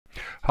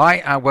Hi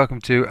and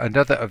welcome to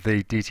another of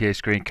the DTA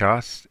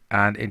screencasts,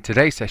 and in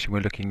today's session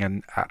we're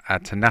looking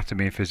at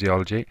anatomy and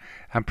physiology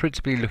and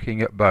principally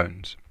looking at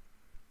bones.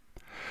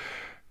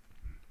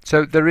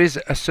 So there is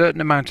a certain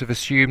amount of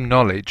assumed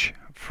knowledge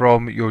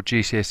from your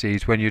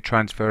GCSEs when you're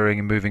transferring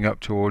and moving up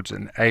towards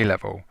an A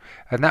level,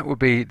 and that would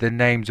be the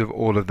names of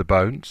all of the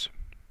bones.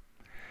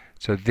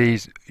 So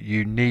these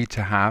you need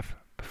to have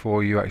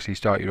before you actually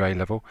start your A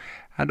level,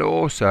 and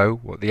also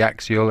what the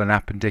axial and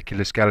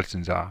appendicular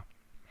skeletons are.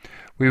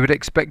 We would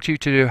expect you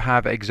to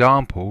have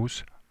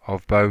examples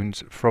of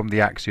bones from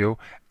the axial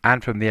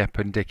and from the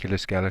appendicular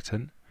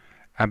skeleton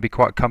and be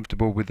quite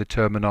comfortable with the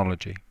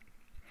terminology.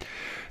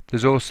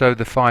 There's also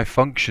the 5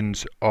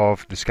 functions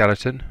of the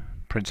skeleton,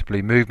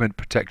 principally movement,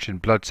 protection,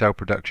 blood cell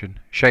production,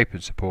 shape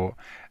and support,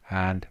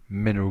 and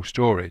mineral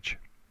storage.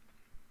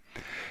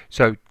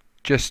 So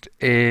just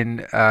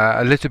in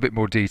a little bit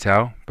more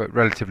detail, but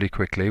relatively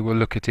quickly, we'll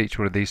look at each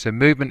one of these. So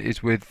movement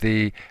is with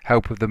the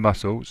help of the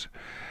muscles,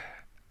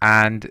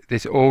 and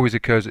this always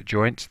occurs at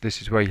joints.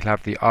 This is where you'll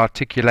have the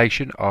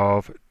articulation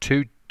of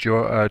two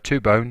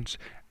bones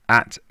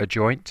at a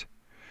joint.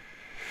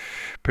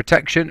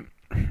 Protection,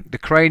 the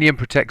cranium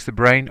protects the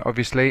brain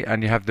obviously,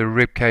 and you have the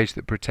rib cage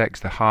that protects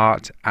the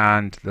heart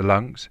and the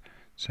lungs.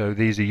 So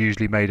these are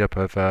usually made up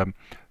of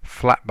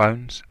flat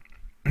bones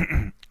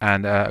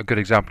and a good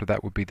example of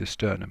that would be the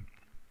sternum.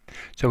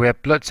 So we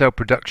have blood cell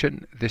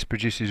production. This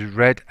produces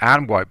red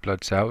and white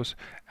blood cells,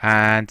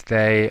 and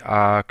they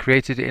are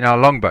created in our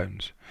long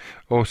bones.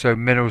 Also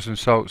minerals and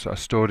salts are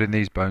stored in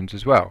these bones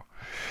as well.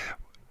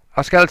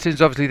 Our skeleton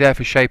is obviously there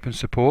for shape and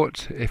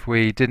support. If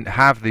we didn't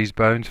have these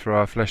bones for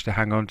our flesh to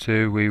hang on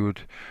to, we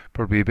would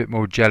probably be a bit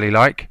more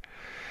jelly-like,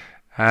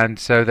 and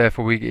so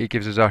therefore it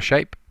gives us our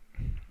shape.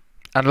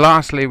 And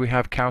lastly we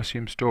have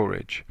calcium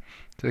storage.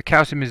 So the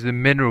calcium is the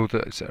mineral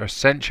that's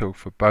essential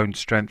for bone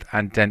strength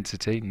and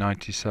density.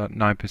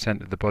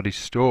 99% of the body's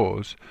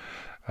stores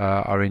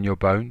are in your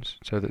bones,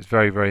 so that's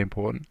very, very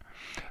important.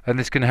 And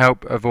this can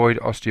help avoid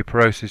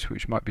osteoporosis,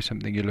 which might be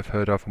something you'll have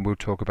heard of and we'll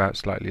talk about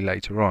slightly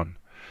later on.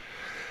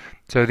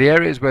 So the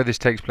areas where this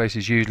takes place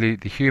is usually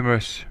the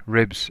humerus,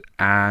 ribs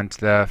and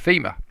the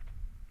femur.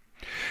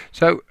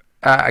 So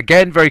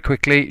again, very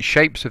quickly,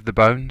 shapes of the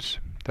bones.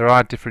 There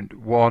are different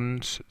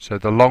ones. So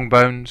the long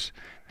bones,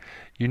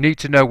 you need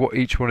to know what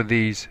each one of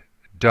these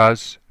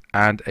does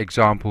and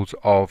examples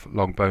of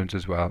long bones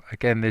as well.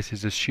 Again, this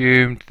is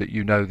assumed that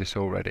you know this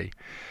already.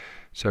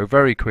 So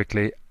very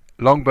quickly,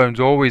 long bones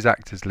always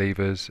act as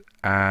levers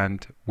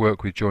and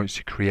work with joints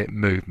to create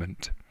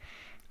movement.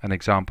 And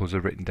examples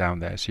are written down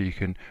there, so you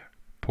can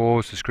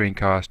pause the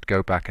screencast,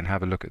 go back and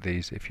have a look at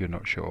these if you're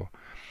not sure.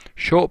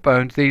 Short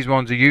bones, these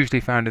ones are usually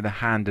found in the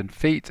hand and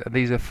feet, and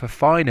these are for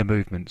finer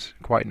movements.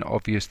 Quite an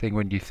obvious thing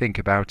when you think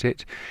about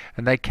it,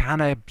 and they can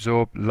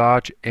absorb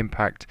large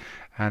impact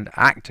and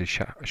act as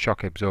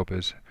shock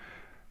absorbers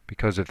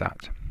because of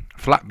that.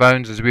 Flat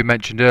bones, as we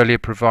mentioned earlier,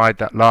 provide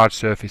that large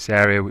surface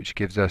area which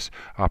gives us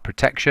our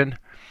protection.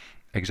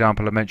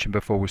 Example I mentioned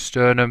before was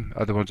sternum,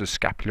 other ones are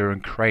scapula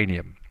and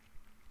cranium.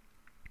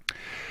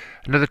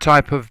 Another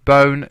type of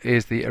bone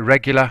is the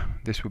irregular.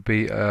 This would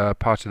be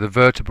part of the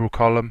vertebral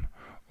column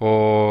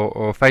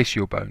or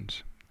facial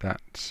bones.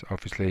 That's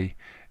obviously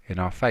in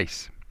our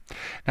face.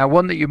 Now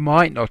one that you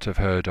might not have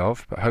heard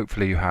of, but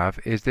hopefully you have,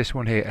 is this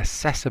one here, a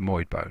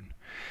sesamoid bone.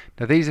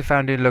 Now these are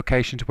found in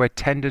locations where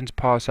tendons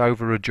pass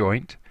over a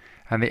joint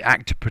and they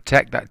act to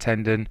protect that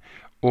tendon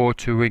or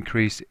to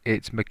increase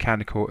its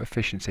mechanical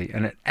efficiency.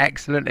 And an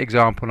excellent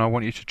example, and I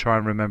want you to try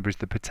and remember, is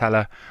the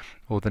patella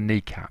or the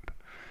kneecap.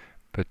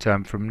 But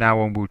from now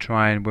on we'll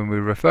try and, when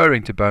we're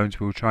referring to bones,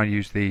 we'll try and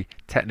use the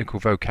technical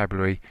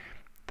vocabulary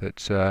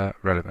that's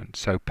relevant.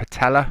 So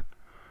patella,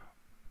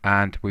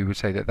 and we would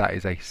say that that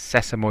is a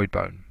sesamoid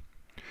bone.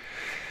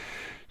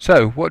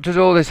 So what does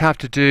all this have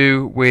to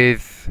do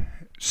with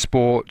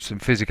sports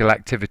and physical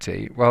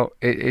activity? Well,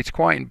 it's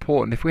quite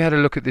important. If we had a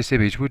look at this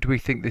image, would we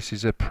think this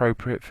is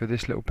appropriate for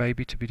this little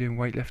baby to be doing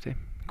weightlifting?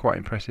 Quite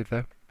impressive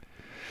though.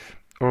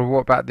 Or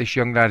what about this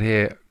young lad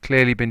here,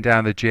 clearly been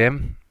down the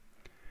gym?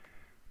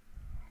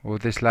 Or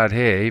this lad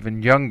here,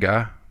 even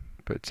younger,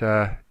 but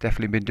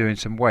definitely been doing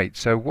some weight.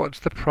 So what's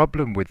the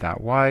problem with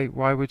that? Why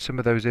would some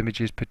of those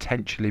images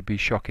potentially be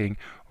shocking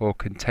or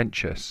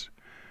contentious?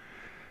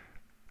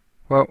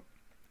 Well,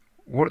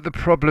 what the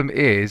problem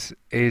is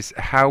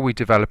how we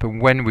develop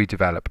and when we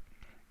develop.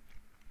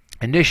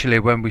 Initially,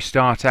 when we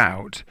start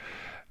out,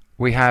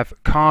 we have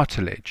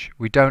cartilage.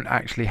 We don't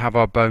actually have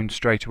our bones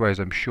straight away, as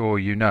I'm sure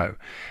you know.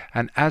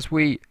 And as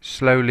we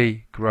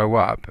slowly grow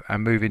up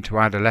and move into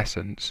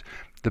adolescence,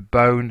 the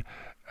bone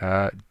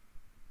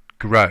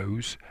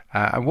grows,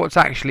 and what's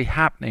actually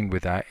happening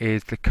with that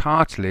is the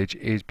cartilage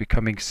is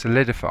becoming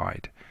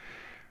solidified.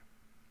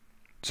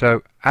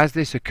 So as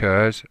this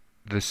occurs,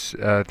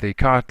 the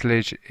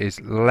cartilage is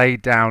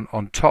laid down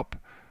on top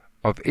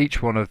of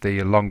each one of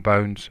the long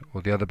bones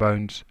or the other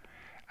bones,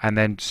 and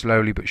then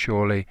slowly but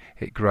surely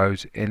it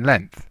grows in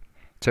length.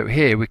 So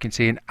here we can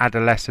see an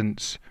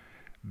adolescence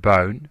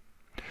bone,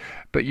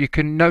 But you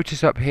can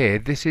notice up here,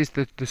 this is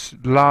the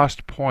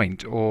last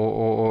point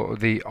or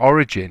the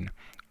origin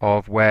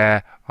of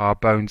where our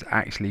bones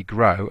actually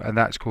grow, and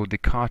that's called the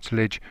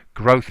cartilage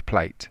growth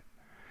plate.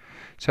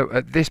 So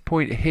at this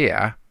point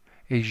here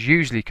is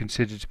usually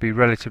considered to be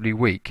relatively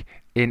weak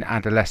in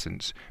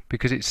adolescence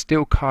because it's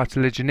still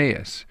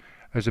cartilaginous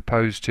as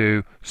opposed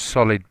to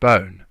solid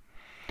bone.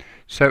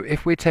 So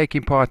if we're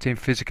taking part in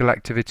physical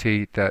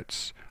activity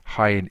that's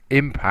high in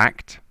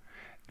impact,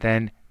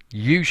 then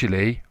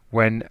usually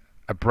when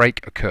a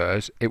break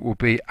occurs, it will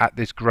be at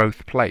this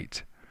growth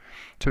plate.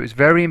 So it's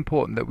very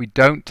important that we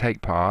don't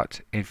take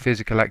part in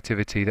physical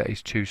activity that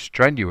is too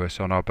strenuous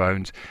on our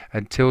bones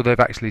until they've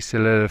actually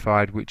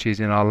solidified, which is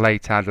in our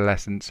late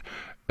adolescence,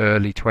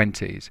 early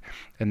 20s,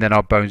 and then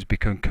our bones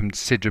become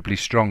considerably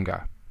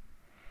stronger.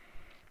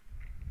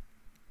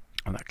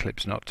 And that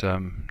clip's not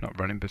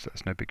running, but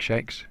that's no big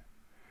shakes.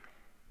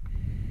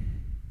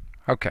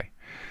 Okay.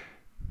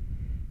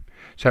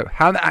 So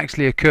how that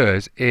actually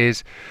occurs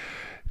is,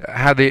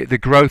 how the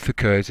growth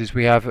occurs is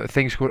we have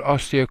things called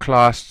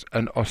osteoclasts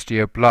and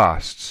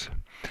osteoblasts.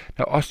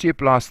 Now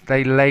osteoblasts,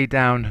 they lay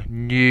down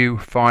new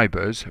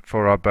fibres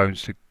for our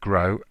bones to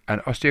grow,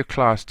 and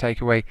osteoclasts take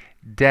away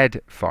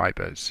dead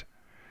fibres.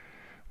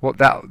 What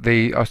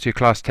the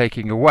osteoclast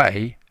taking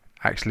away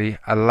actually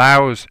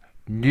allows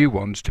new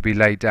ones to be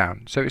laid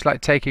down. So it's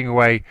like taking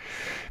away,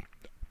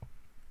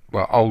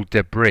 well, old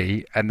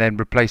debris and then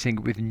replacing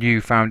it with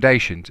new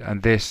foundations,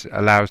 and this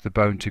allows the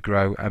bone to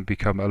grow and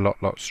become a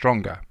lot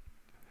stronger.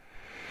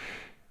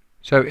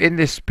 So in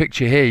this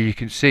picture here you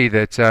can see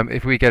that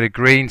if we get a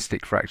green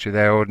stick fracture,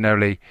 they're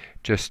ordinarily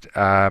just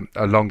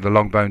along the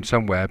long bone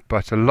somewhere,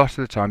 but a lot of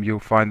the time you'll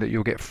find that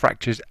you'll get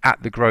fractures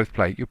at the growth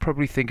plate. You'll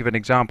probably think of an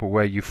example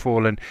where you've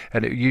fallen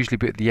and it will usually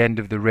be at the end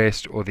of the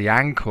wrist or the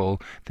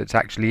ankle that's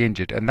actually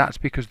injured, and that's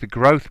because the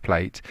growth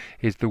plate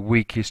is the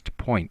weakest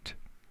point.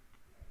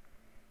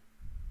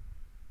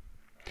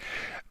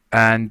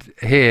 And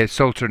here,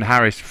 Salter and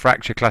Harris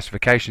fracture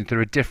classifications,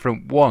 there are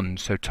different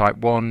ones, so type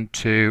 1,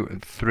 2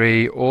 and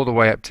 3 all the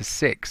way up to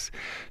 6.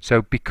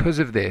 So because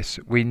of this,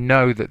 we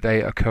know that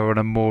they occur on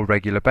a more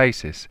regular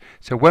basis.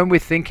 So when we're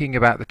thinking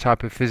about the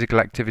type of physical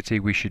activity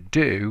we should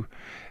do,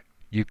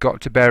 you've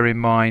got to bear in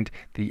mind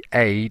the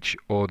age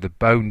or the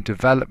bone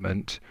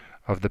development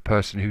of the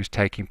person who's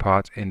taking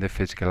part in the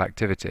physical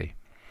activity.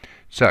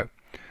 So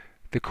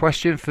the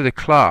question for the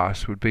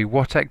class would be,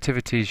 what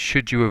activities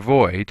should you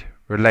avoid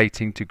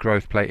relating to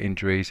growth plate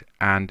injuries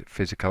and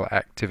physical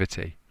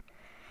activity?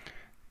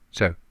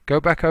 So go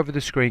back over the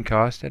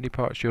screencast, any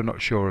parts you're not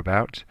sure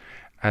about,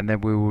 and then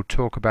we will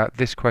talk about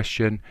this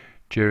question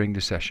during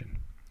the session.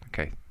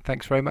 Okay,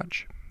 thanks very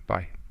much.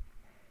 Bye.